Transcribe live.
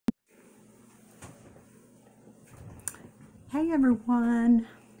Hey everyone,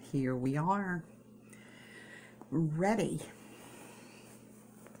 here we are, ready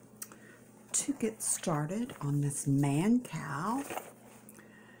to get started on this man cowl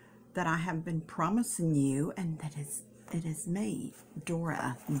that I have been promising you, and it is me,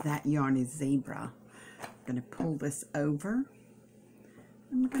 Dora, that yarny zebra. I'm going to pull this over.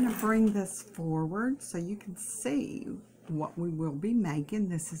 I'm going to bring this forward so you can see what we will be making.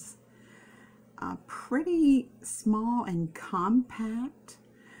 This is a pretty small and compact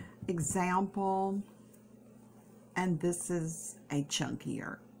example, and this is a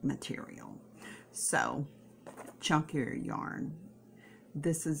chunkier material, so chunkier yarn.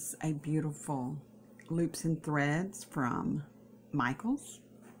 This is a beautiful Loops and Threads from Michael's.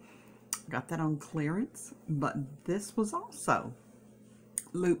 Got that on clearance, but this was also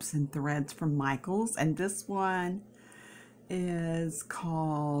Loops and Threads from Michael's, and this one is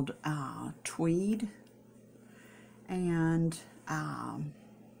called Tweed, and I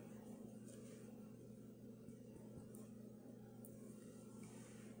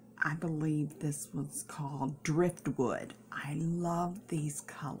believe this was called Driftwood. I love these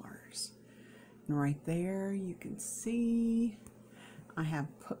colors. And right there you can see I have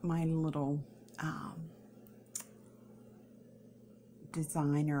put my little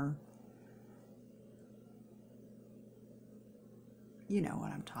designer, you know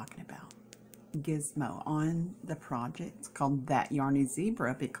what I'm talking about, gizmo on the project. It's called That Yarny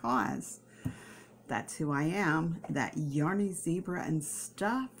Zebra because that's who I am, that yarny zebra and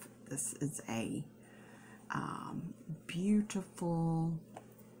stuff. This is a beautiful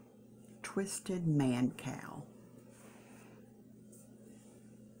twisted man cowl.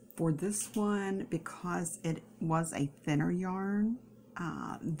 For this one, because it was a thinner yarn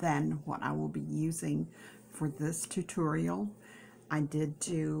than what I will be using for this tutorial, I did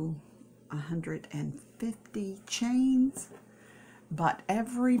do 150 chains, but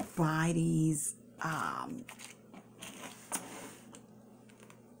everybody's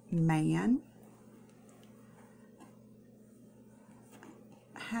man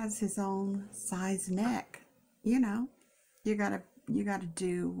has his own size neck. You know, you gotta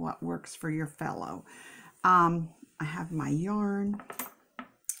do what works for your fellow. I have my yarn,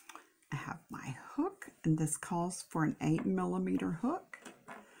 I have my hook, and this calls for an 8mm hook.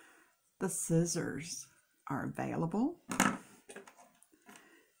 The scissors are available,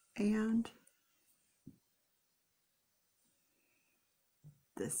 and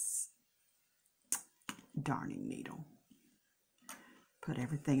this darning needle. Put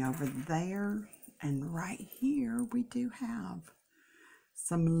everything over there, and right here we do have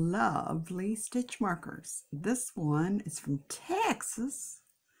some lovely stitch markers. This one is from Texas.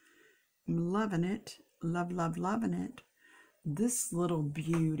 I'm loving it. Loving it. This little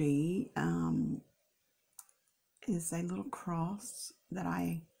beauty is a little cross that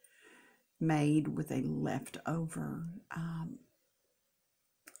I made with a leftover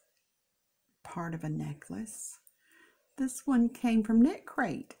part of a necklace. This one came from Knit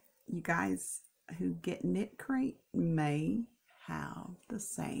Crate. You guys who get Knit Crate may have the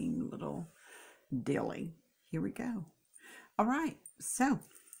same little dilly. Here we go. All right, so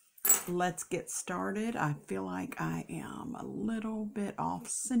let's get started. I feel like I am a little bit off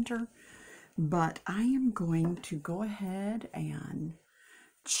center, but I am going to go ahead and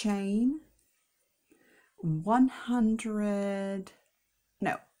chain 100,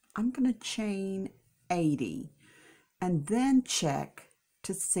 no, I'm going to chain 80 and then check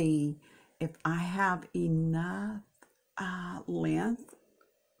to see if I have enough length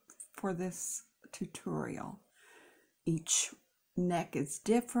for this tutorial. Each neck is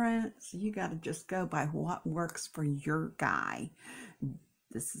different, so you got to just go by what works for your guy.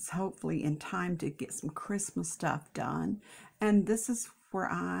 This is hopefully in time to get some Christmas stuff done, and this is where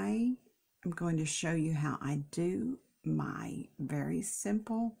I am going to show you how I do my very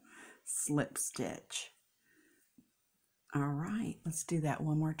simple slip stitch. All right, let's do that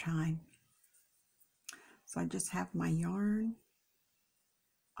one more time. So I just have my yarn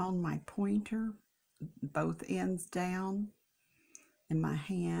on my pointer, both ends down. In my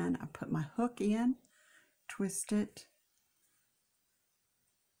hand, I put my hook in, twist it,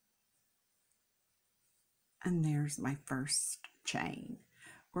 and there's my first chain.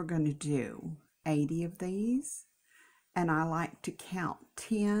 We're going to do 80 of these, and I like to count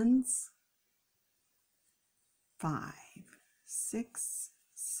tens. 5, 6,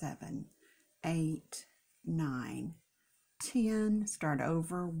 7, 8, 9, 10. Start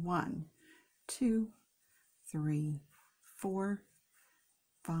over. 1, 2, 3, 4,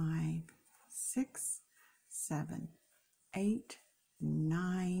 5, 6, 7, 8,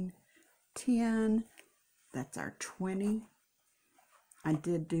 9, 10. That's our 20 I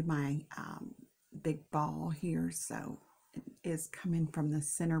did do my big ball here, so it is coming from the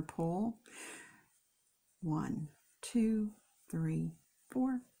center pull. 1, 2, 3,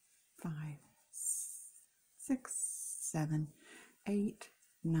 4, 5, 6, 7, 8,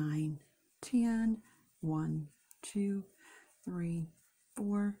 9, 10. 1, 2, 3,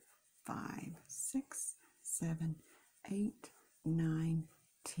 4, 5, 6, 7, 8, 9,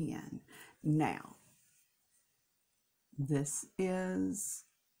 10. Now, this is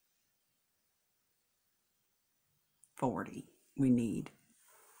 40. We need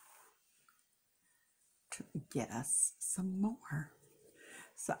to get us some more.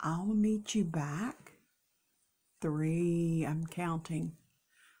 So I'll meet you back. 3, I'm counting.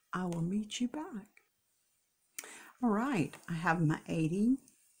 I will meet you back. All right, I have my 80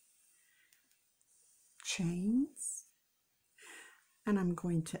 chains, and I'm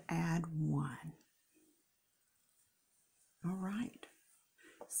going to add 1. All right,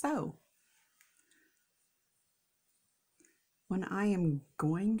 so when I am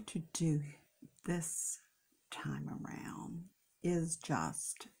going to do this time around is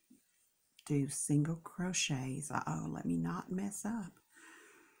just do single crochets. Let me not mess up.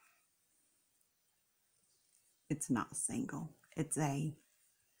 It's not single, it's a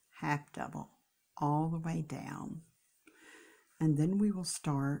half double all the way down, and then we will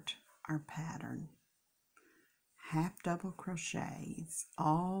start our pattern. Half double crochets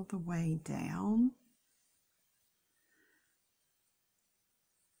all the way down.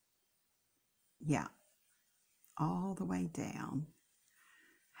 Yeah, all the way down.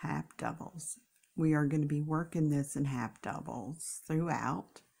 Half doubles. We are going to be working this in half doubles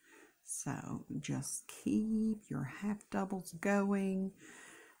throughout. So just keep your half doubles going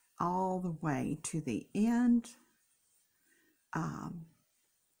all the way to the end.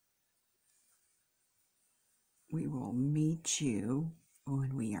 We will meet you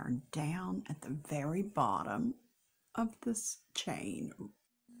when we are down at the very bottom of this chain.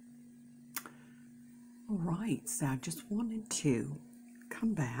 All right, so I just wanted to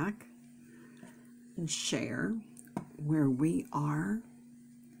come back and share where we are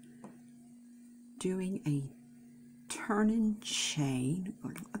doing a turn-in chain.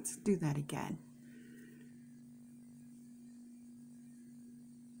 Let's do that again.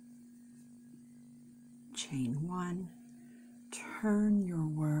 Chain 1, turn your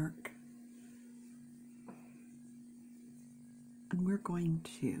work, and we're going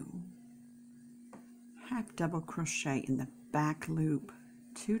to half double crochet in the back loop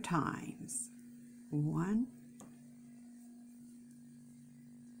 2 times. 1,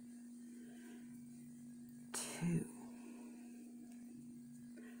 2,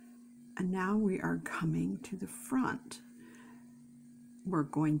 and now we are coming to the front. We're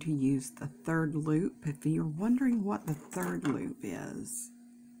going to use the 3rd loop. If you're wondering what the 3rd loop is,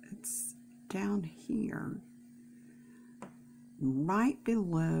 it's down here, right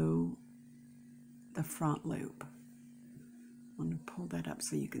below the front loop. I'm going to pull that up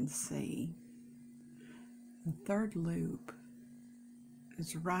so you can see. The 3rd loop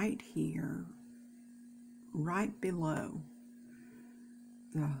is right here, right below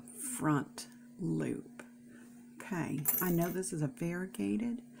the front loop. Okay, I know this is a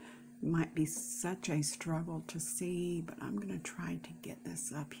variegated. It might be such a struggle to see, but I'm going to try to get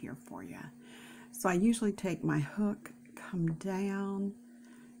this up here for you. So I usually take my hook, come down,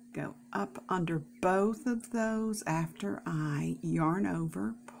 go up under both of those after I yarn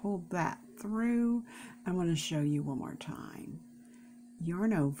over, pull that through. I'm going to show you one more time.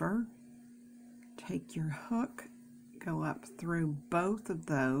 Yarn over, take your hook, go up through both of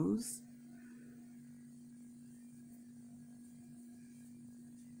those,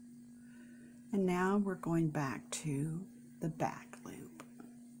 and now we're going back to the back loop.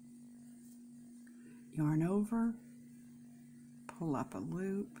 Yarn over, pull up a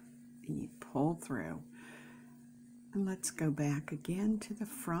loop, and you pull through. And let's go back again to the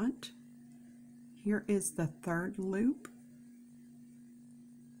front. Here is the 3rd loop.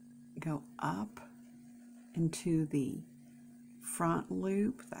 Go up into the front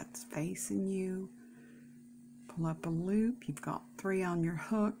loop that's facing you. Pull up a loop. You've got 3 on your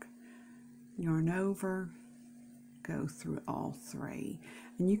hook. Yarn over, go through all 3,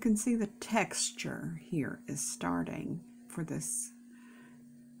 and you can see the texture here is starting for this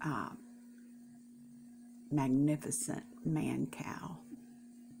magnificent man cowl.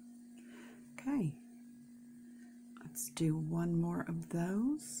 Okay, let's do one more of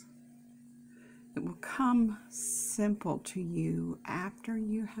those. It will come simple to you after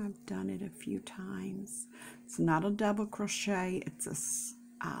you have done it a few times. It's not a double crochet, it's a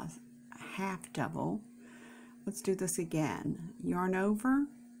half double. Let's do this again. Yarn over.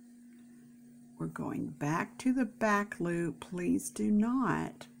 We're going back to the back loop. Please do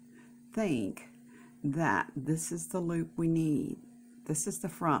not think that this is the loop we need. This is the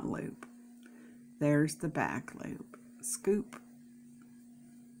front loop. There's the back loop. Scoop,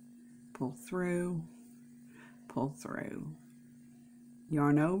 pull through,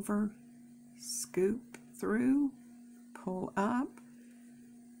 yarn over, scoop through, pull up,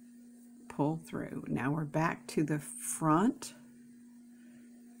 pull through. Now we're back to the front,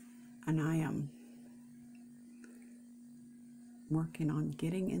 and I am working on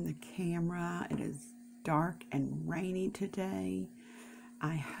getting in the camera. It is dark and rainy today.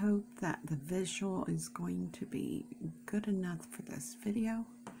 I hope that the visual is going to be good enough for this video.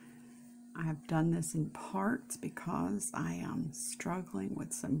 I have done this in parts because I am struggling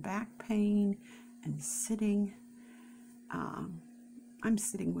with some back pain and sitting. I'm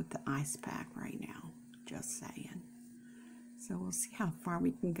sitting with the ice pack right now, just saying. So we'll see how far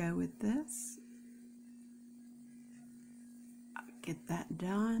we can go with this. Get that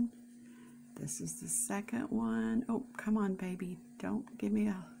done. This is the second one. Oh, come on, baby. Don't give me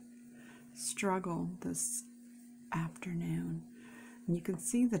a struggle this afternoon. And you can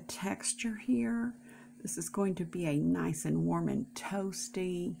see the texture here. This is going to be a nice and warm and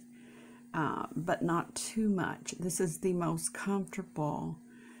toasty, but not too much. This is the most comfortable,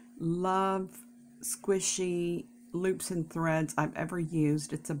 love, squishy loops and threads I've ever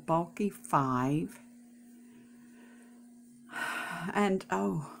used. It's a bulky 5. And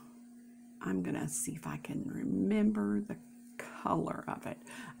oh, I'm gonna see if I can remember the color of it.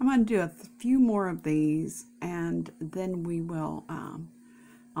 I'm gonna do a few more of these, and then we will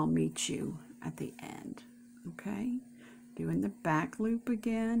I'll meet you at the end. Okay, doing the back loop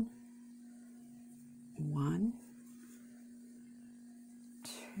again. 1,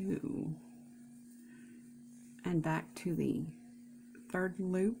 2, and back to the third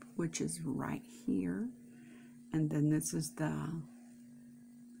loop, which is right here, and then this is the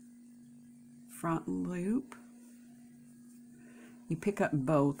front loop. You pick up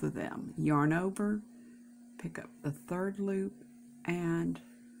both of them, yarn over, pick up the third loop and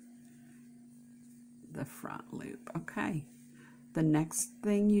the front loop. Okay, the next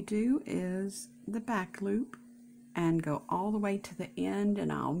thing you do is the back loop and go all the way to the end,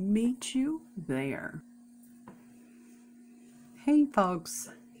 and I'll meet you there. Hey folks,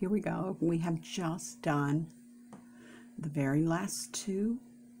 here we go. We have just done the very last 2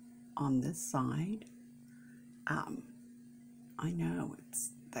 on this side. I know,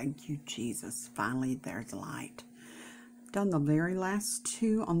 it's, thank you Jesus, finally there's light. I've done the very last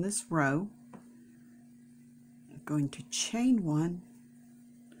 2 on this row. I'm going to chain 1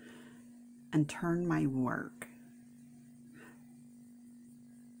 and turn my work.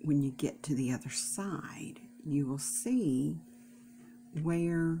 When you get to the other side, you will see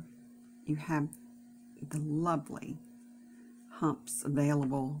where you have the lovely humps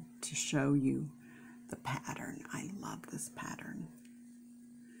available to show you the pattern. I love this pattern.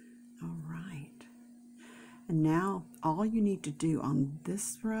 All right. And now all you need to do on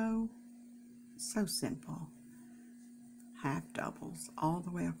this row, so simple. Half doubles all the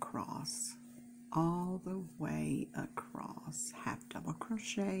way across. All the way across. Half double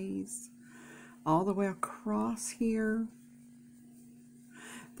crochets all the way across here.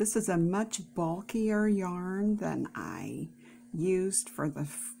 This is a much bulkier yarn than I used for the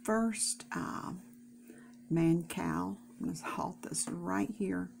first Man Cowl. I'm going to halt this right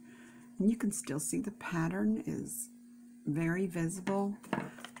here, and you can still see the pattern is very visible.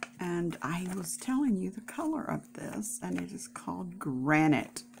 And I was telling you the color of this, and it is called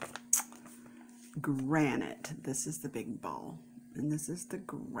Granite. Granite. This is the big ball, and this is the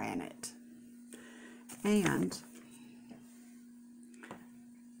Granite. And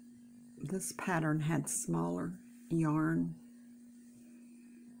this pattern had smaller yarn,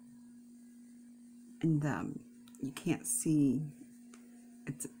 and you can't see,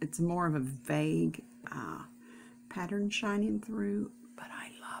 it's more of a vague pattern shining through, but I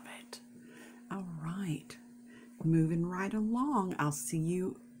love it. All right, moving right along. I'll see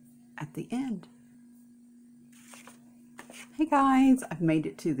you at the end. Hey guys, I've made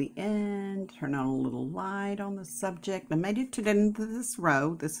it to the end. Turn on a little light on the subject. I made it to the end of this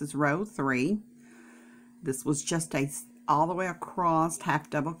row. This is row 3. This was just a all the way across half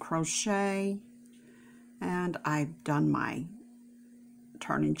double crochet, and I've done my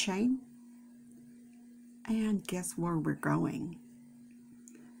turn and chain. And guess where we're going?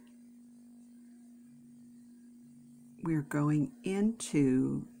 We're going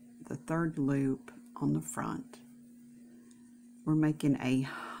into the third loop on the front. We're making a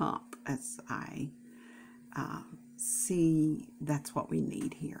hump, as I see, that's what we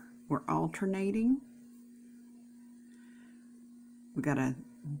need here. We're alternating. We got a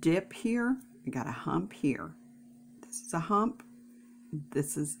dip here, we got a hump here. This is a hump,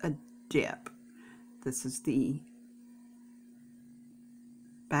 this is a dip. This is the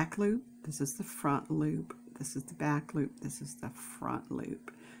back loop, this is the front loop, this is the back loop, this is the front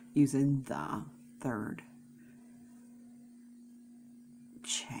loop, using the third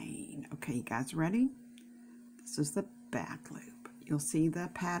chain. Okay, you guys ready? This is the back loop. You'll see the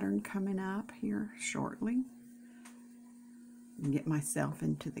pattern coming up here shortly. Get myself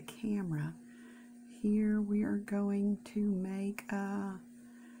into the camera. Here we are going to make a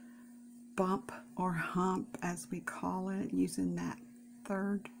bump or hump, as we call it, using that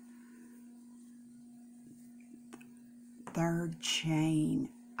third chain.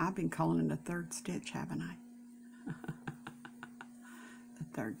 I've been calling it a third stitch, haven't I? The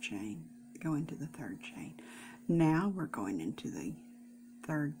third chain. Go into the third chain. Now we're going into the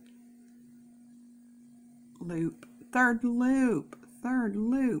third loop. Third loop.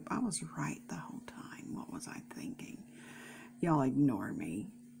 I was right the whole time. What was I thinking? Y'all ignore me.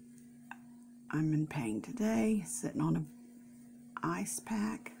 I'm in pain today, sitting on an ice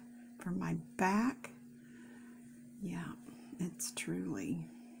pack for my back. Yeah, it's truly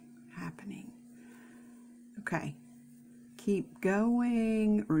happening. Okay, keep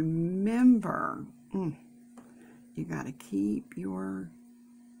going. Remember, you got to keep your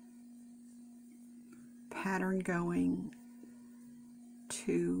pattern going,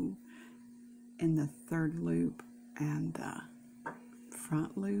 2 in the third loop and the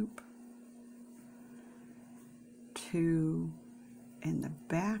front loop, 2 in the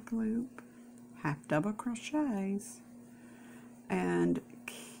back loop, half double crochets, and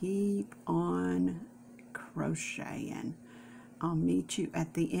keep on crocheting. I'll meet you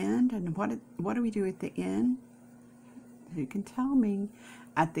at the end. And what do we do at the end? You can tell me.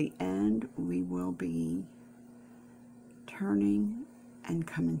 At the end, we will be turning and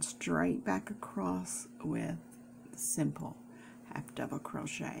coming straight back across with simple half double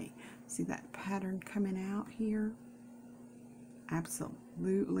crochet. See that pattern coming out here?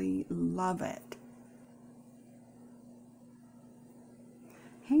 Absolutely love it.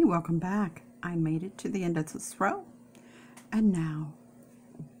 Hey, welcome back. I made it to the end of this row. And now,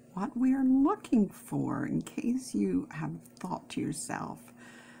 what we are looking for, in case you have thought to yourself,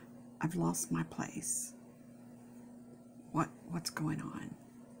 I've lost my place. What's going on?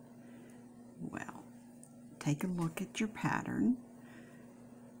 Well, take a look at your pattern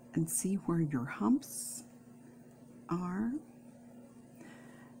and see where your humps are.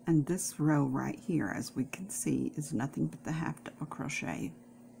 And this row right here, as we can see, is nothing but the half double crochet.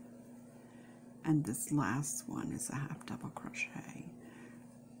 And this last one is a half double crochet.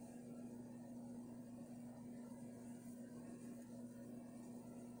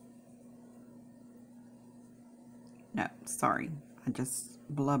 No, sorry, I just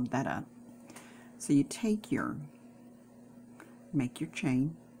blubbed that up. So you take make your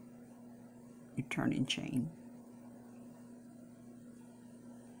chain, your turning chain.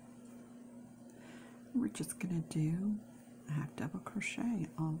 We're just gonna do a half double crochet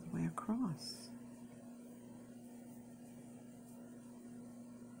all the way across.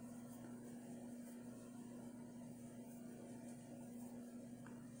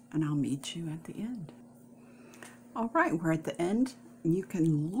 And I'll meet you at the end. All right, we're at the end. You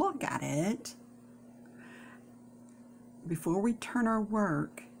can look at it before we turn our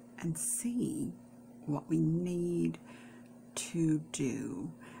work and see what we need to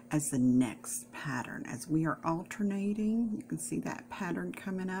do as the next pattern. As we are alternating, you can see that pattern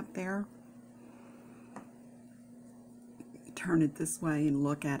coming up there. Turn it this way and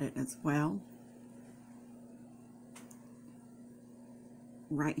look at it as well.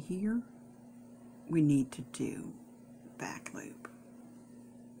 Right here, we need to do back loop,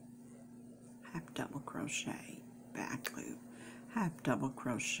 half double crochet, back loop, half double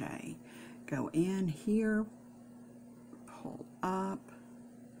crochet, go in here, pull up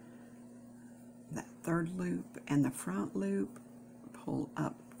that third loop and the front loop, pull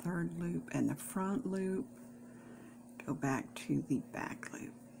up third loop and the front loop, go back to the back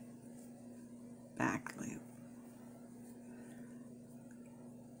loop,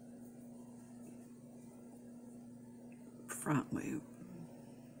 front loop,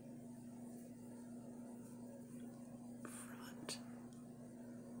 front,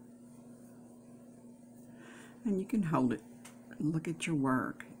 and you can hold it and look at your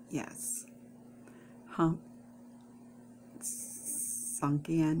work. Yes, hump, sunk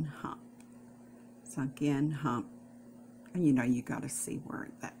in, hump, sunk in, hump, and you know you got to see where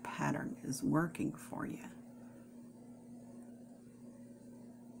that pattern is working for you.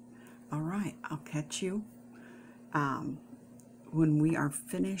 All right, I'll catch you when we are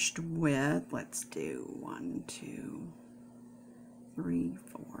finished with, let's do 1, 2, 3,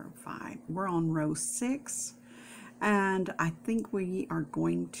 4, 5. We're on row 6, and I think we are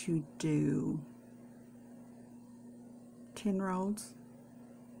going to do 10 rows.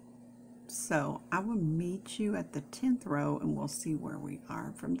 So I will meet you at the 10th row and we'll see where we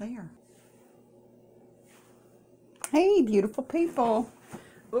are from there. Hey, beautiful people.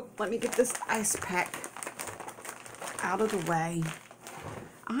 Oop, let me get this ice pack out of the way.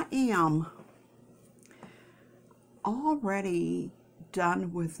 I am already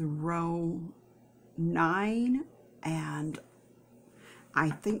done with row 9, and I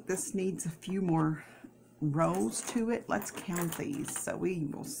think this needs a few more rows to it. Let's count these so we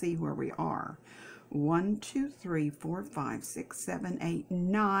will see where we are. 1, 2, 3, 4, 5, 6, 7, 8,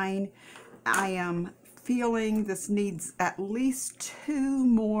 9. I am feeling this needs at least 2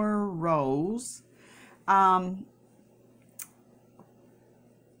 more rows. A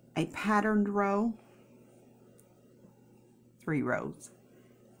patterned row, 3 rows,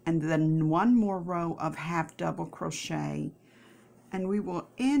 and then 1 more row of half double crochet, and we will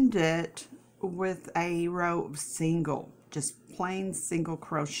end it with a row of single, just plain single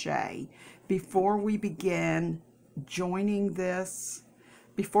crochet before we begin joining this,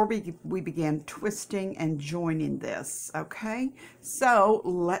 before we begin twisting and joining this. Okay, so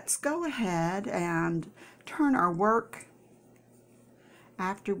let's go ahead and turn our work.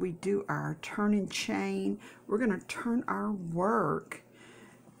 After we do our turn and chain, we're going to turn our work,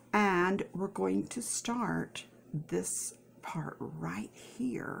 and we're going to start this part right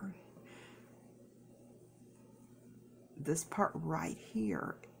here. This part right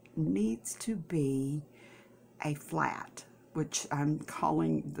here needs to be a flat, which I'm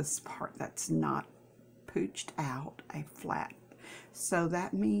calling this part that's not pooched out a flat. So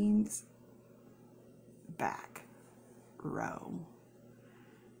that means back row,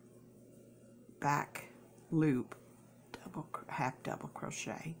 back loop, half double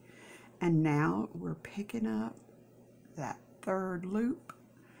crochet, and now we're picking up that 3rd loop,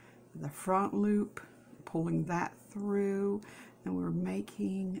 the front loop, pulling that through, and we're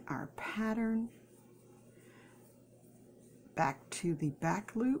making our pattern back to the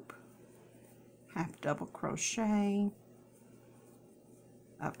back loop, half double crochet,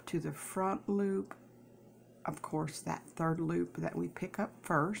 up to the front loop, of course that 3rd loop that we pick up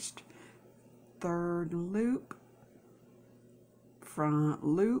first, 3rd loop, front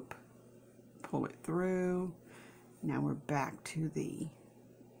loop, pull it through. Now we're back to the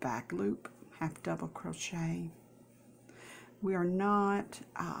back loop, half double crochet. We are not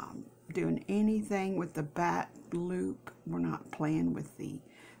doing anything with the back loop. We're not playing with the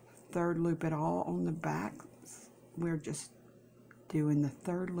 3rd loop at all on the back. We're just doing the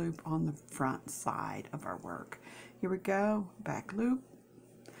 3rd loop on the front side of our work. Here we go, back loop,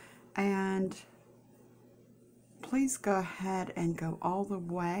 and please go ahead and go all the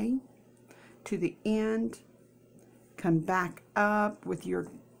way to the end. Come back up with your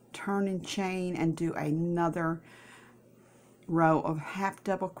turn and chain and do another row of half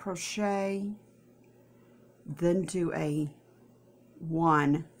double crochet, then do a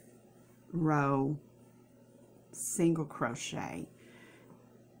 1 row single crochet,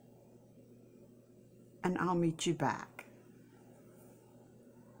 and I'll meet you back.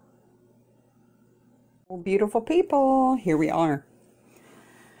 Well, beautiful people, here we are.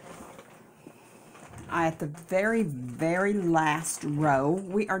 At the very, very last row,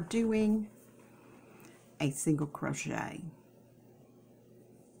 we are doing a single crochet.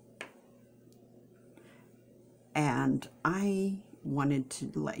 And I wanted to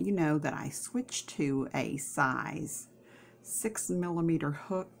let you know that I switched to a size 6mm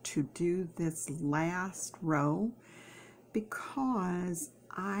hook to do this last row because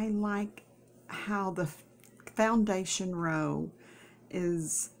I like how the foundation row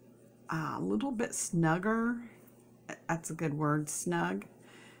is a little bit snugger, that's a good word, snug,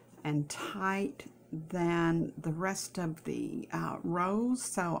 and tight than the rest of the rows.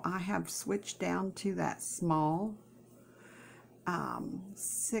 So I have switched down to that small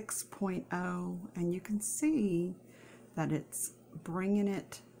 6.0, and you can see that it's bringing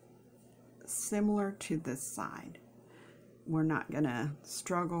it similar to this side. We're not gonna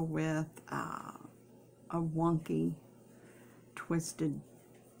struggle with a wonky twisted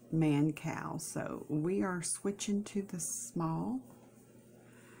man cowl, so we are switching to the small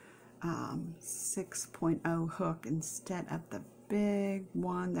 6.0 hook instead of the big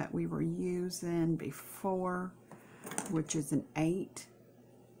one that we were using before, which is an 8.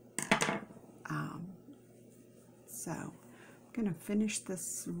 So Gonna finish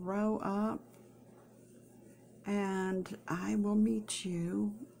this row up, and I will meet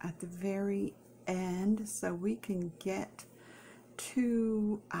you at the very end so we can get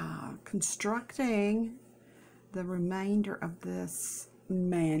to constructing the remainder of this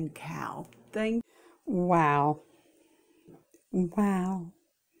man cowl thing. Wow. Wow.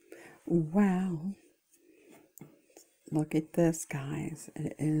 Wow. Look at this, guys.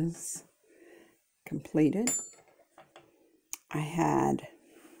 It is completed. I had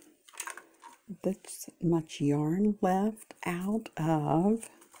this much yarn left out of,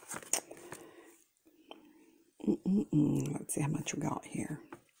 let's see how much we got here.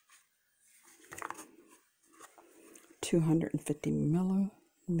 250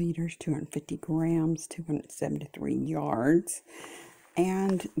 milliliters, 250 grams, 273 yards.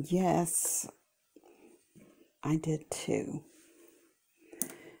 And yes, I did 2.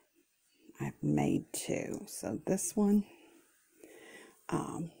 I've made 2. So this one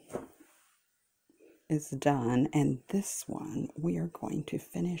is done, and this one we are going to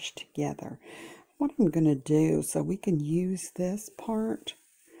finish together. What I'm going to do so we can use this part,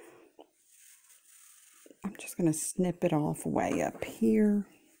 I'm just going to snip it off way up here.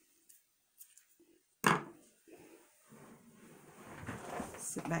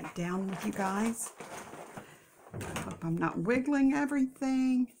 Sit back down with you guys. Hope I'm not wiggling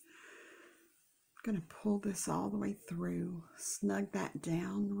everything. I'm going to pull this all the way through, snug that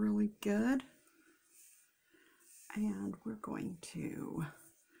down really good. And we're going to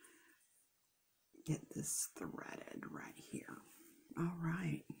get this threaded right here. All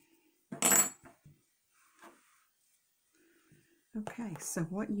right. Okay, so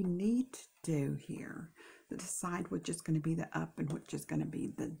what you need to do here to decide which is going to be the up and which is going to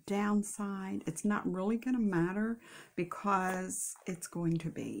be the downside. It's not really going to matter because it's going to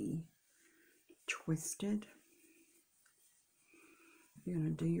be twisted. You're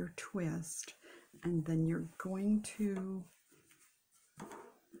going to do your twist, and then you're going to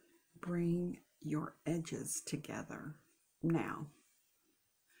bring your edges together. Now,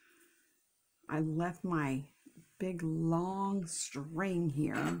 I left my big long string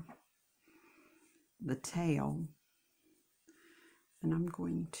here, the tail, and I'm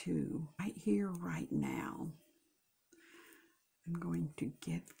going to, right here, right now, I'm going to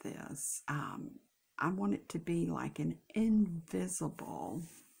give this, I want it to be like an invisible,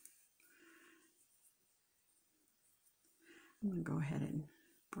 I'm going to go ahead and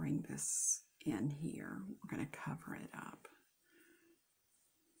bring this in here. We're going to cover it up.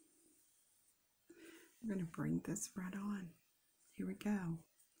 I'm going to bring this right on. Here we go.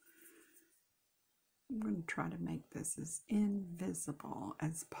 I'm going to try to make this as invisible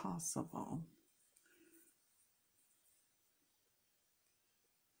as possible.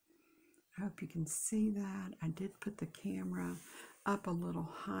 I hope you can see that. I did put the camera up a little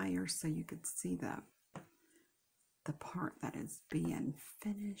higher so you could see the part that is being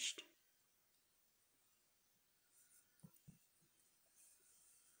finished.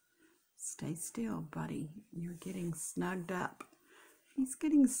 Stay still, buddy. You're getting snugged up. He's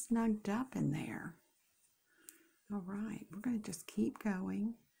getting snugged up in there. All right, we're going to just keep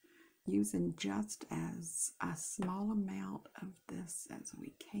going, using just as a small amount of this as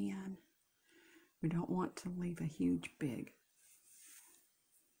we can. We don't want to leave a huge big.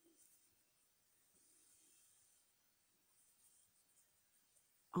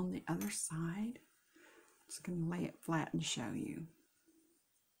 On the other side, I'm just going to lay it flat and show you.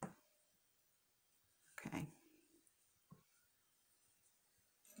 Okay.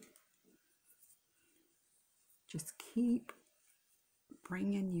 Just keep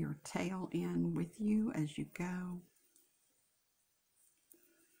bringing your tail in with you as you go.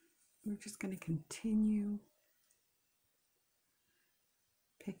 We're just going to continue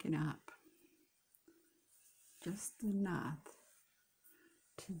picking up just enough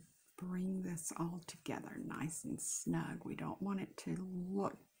to bring this all together nice and snug. We don't want it to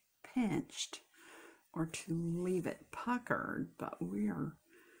look pinched or to leave it puckered, but we're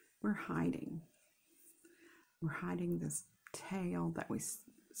hiding. We're hiding this tail that we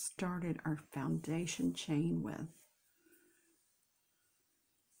started our foundation chain with.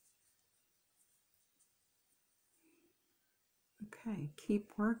 Okay,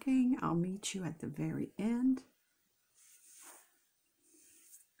 keep working. I'll meet you at the very end.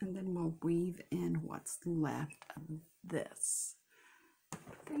 And then we'll weave in what's left of this.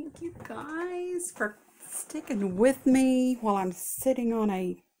 Thank you guys for sticking with me while I'm sitting on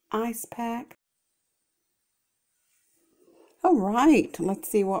a ice pack. All right,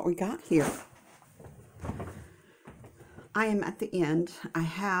 let's see what we got here. I am at the end. I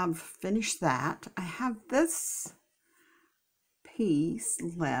have finished that. I have this piece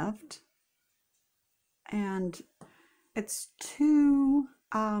left, and it's too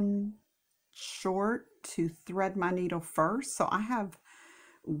short to thread my needle first, so I have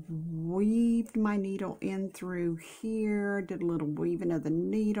weaved my needle in through here, did a little weaving of the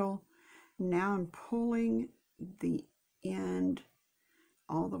needle. Now I'm pulling the end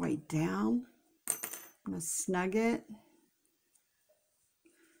all the way down. I'm going to snug it.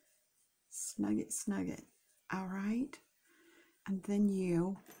 Snug it, snug it. All right. And then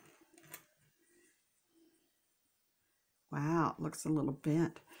wow, it looks a little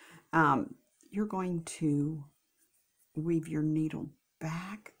bent. You're going to weave your needle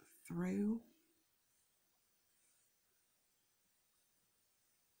back through.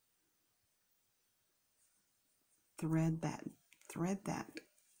 Thread that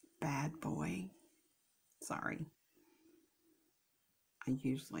bad boy. Sorry. I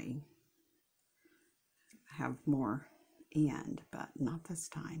usually have more end, but not this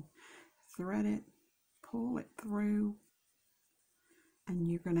time. Thread it, pull it through, and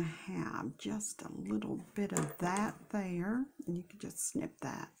you're going to have just a little bit of that there, and you can just snip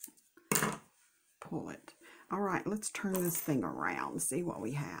that, pull it. All right, let's turn this thing around, see what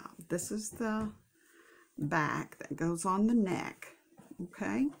we have. This is the back that goes on the neck,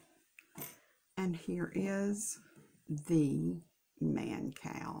 okay? And here is the man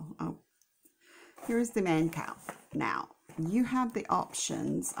cowl. Oh, here's the man cowl. Now, you have the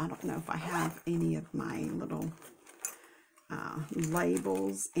options. I don't know if I have any of my little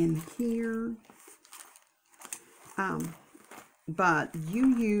labels in here, but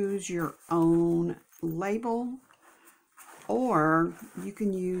you use your own label, or you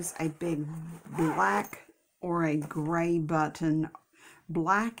can use a big black or a gray button.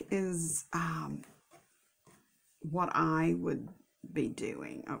 Black is what I would be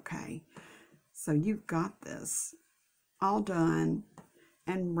doing, okay? So you've got this all done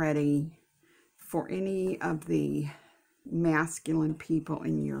and ready for any of the masculine people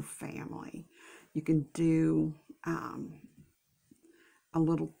in your family. You can do a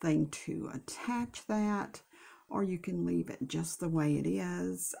little thing to attach that, or you can leave it just the way it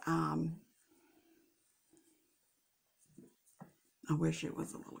is. I wish it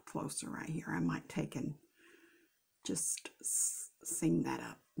was a little closer right here. I might take and just seam that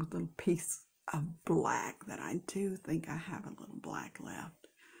up with a little piece of black that I do think I have a little black left.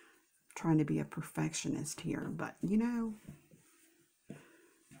 I'm trying to be a perfectionist here, but you know,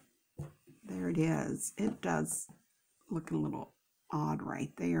 there it is. It does look a little odd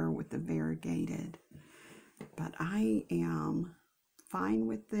right there with the variegated, but I am fine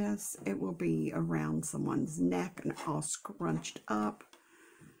with this. It will be around someone's neck and all scrunched up.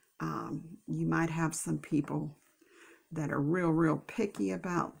 You might have some people that are real picky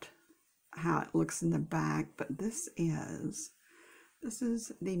about how it looks in the back, but this is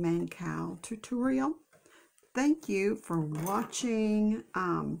the Man Cowl tutorial. Thank you for watching.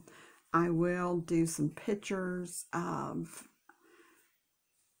 I will do some pictures of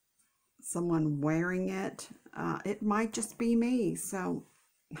someone wearing it. It might just be me, so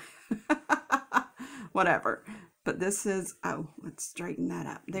whatever. But this is, oh, let's straighten that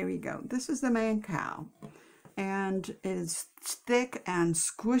up. There you go. This is the Man Cowl, and it is thick and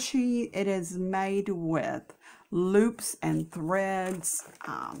squishy. It is made with Loops and Threads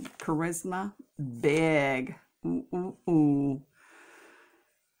Charisma Big. Ooh, ooh, ooh.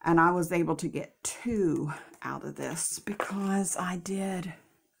 And I was able to get 2 out of this because I did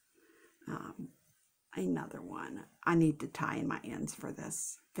another one. I need to tie in my ends for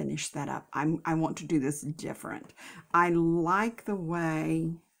this, finish that up. I want to do this different. I like the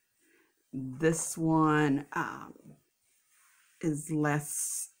way this one is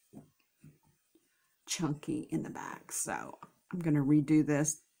less chunky in the back, so I'm going to redo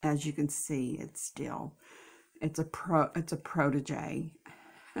this. As you can see, it's a protege,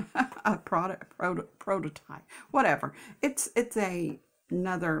 a prototype, whatever. It's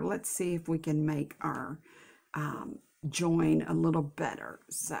another. Let's see if we can make our join a little better.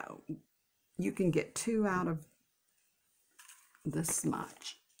 So you can get 2 out of this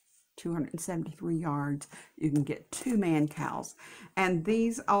much, 273 yards. You can get 2 man cowls, and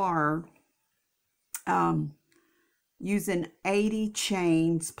these are using 80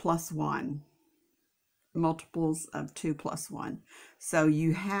 chains plus 1, multiples of 2 plus 1. So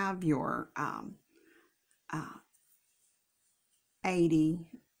you have your 80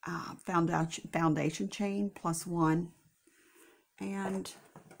 foundation chain plus 1, and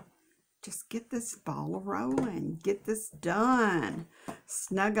just get this ball rolling. Get this done.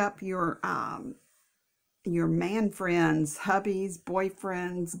 Snug up your man friends, hubbies,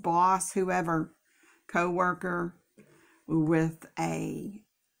 boyfriends, boss, whoever, co-worker, with a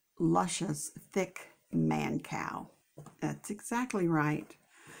luscious, thick man cowl. That's exactly right.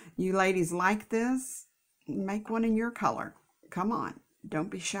 You ladies like this? Make one in your color. Come on, don't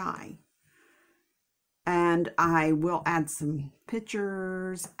be shy. And I will add some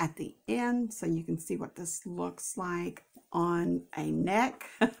pictures at the end so you can see what this looks like on a neck,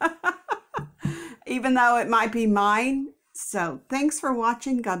 even though it might be mine. So thanks for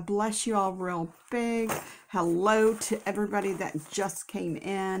watching. God bless you all real big. Hello to everybody that just came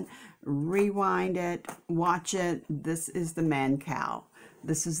in. Rewind it, watch it. This is the Man Cowl.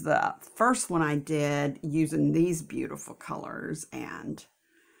 This is the first one I did using these beautiful colors, and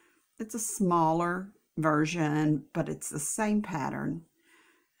it's a smaller version, but it's the same pattern,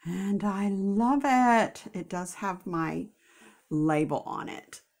 and I love it. It does have my label on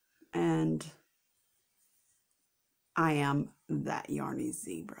it, and I am that yarny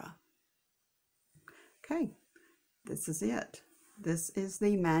zebra. Okay, this is it. This is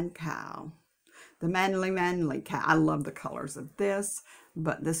the Man Cowl. The manly cowl. I love the colors of this,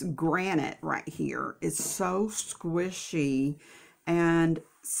 but this granite right here is so squishy and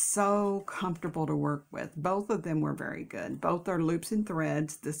so comfortable to work with. Both of them were very good. Both are loops and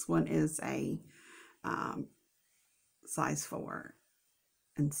threads. This one is a size 4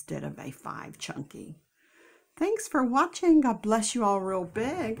 instead of a 5 chunky. Thanks for watching. God bless you all real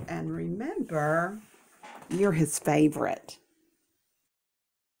big. And remember, you're his favorite.